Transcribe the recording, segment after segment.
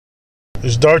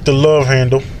It's Dark the Love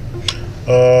Handle.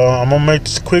 I'm gonna make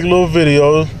this quick little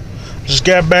video. Just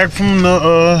got back from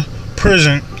the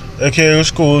prison, aka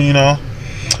school, you know.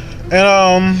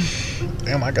 And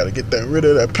damn, I gotta get rid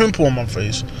of that pimple on my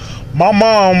face. My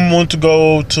mom went to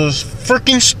go to this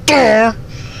freaking store,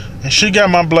 and she got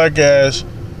my black ass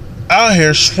out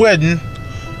here sweating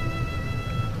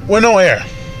with no air.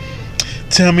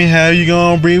 Tell me how you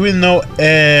gonna breathe with no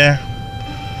air.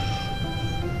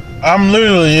 I'm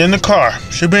literally in the car.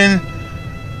 She been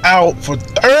out for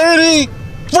 30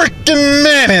 freaking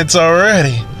minutes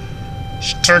already.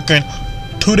 She's taking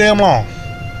too damn long.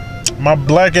 My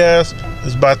black ass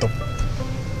is about to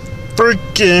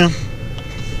freaking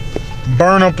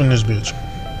burn up in this bitch.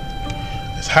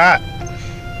 It's hot.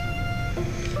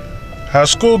 How's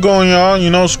school going, y'all?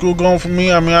 You know school going for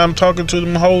me. I mean, I'm talking to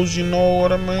them hoes, you know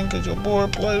what I mean? Cause your boy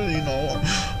plays, you know.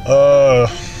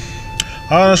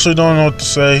 I honestly don't know what to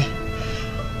say.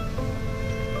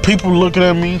 People looking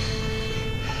at me.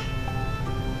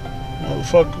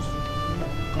 Motherfuckers.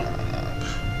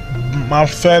 My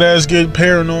fat ass get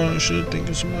paranoid and shit,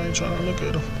 thinking somebody trying to look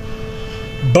at them.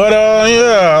 But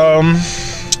yeah,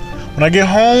 when I get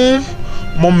home,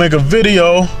 I'm gonna make a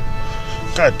video.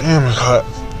 God damn, it's hot.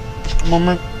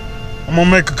 I'm gonna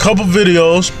make a couple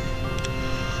videos.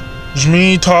 Just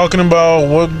me talking about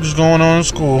what's going on in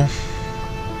school.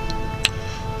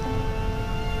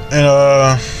 And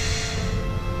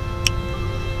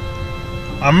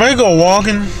I may go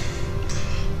walking.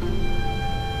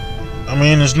 I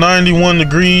mean, it's 91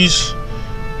 degrees.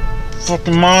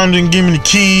 Fucking mom didn't give me the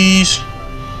keys.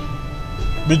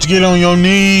 Bitch, get on your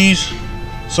knees.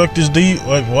 Suck this deep.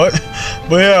 Like, what?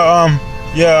 But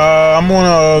yeah, I'm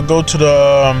gonna go to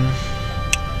the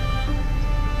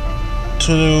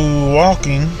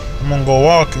walking. I'm gonna go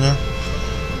walking.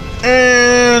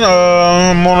 And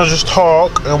I'm gonna just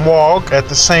talk and walk at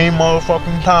the same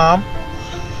motherfucking time.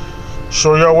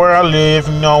 Show y'all where I live,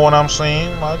 you know what I'm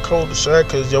saying? My cul-de-sac,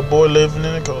 cause your boy living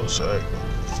in a cul-de-sac.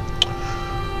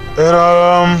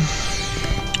 And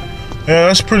yeah,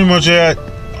 that's pretty much it.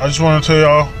 I just want to tell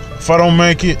y'all, if I don't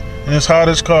make it in this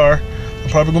hottest car, I'm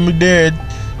probably gonna be dead,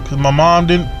 cause my mom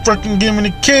didn't freaking give me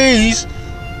the keys.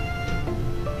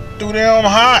 Too damn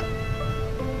hot.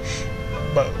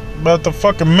 About to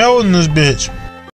fucking melt in this bitch.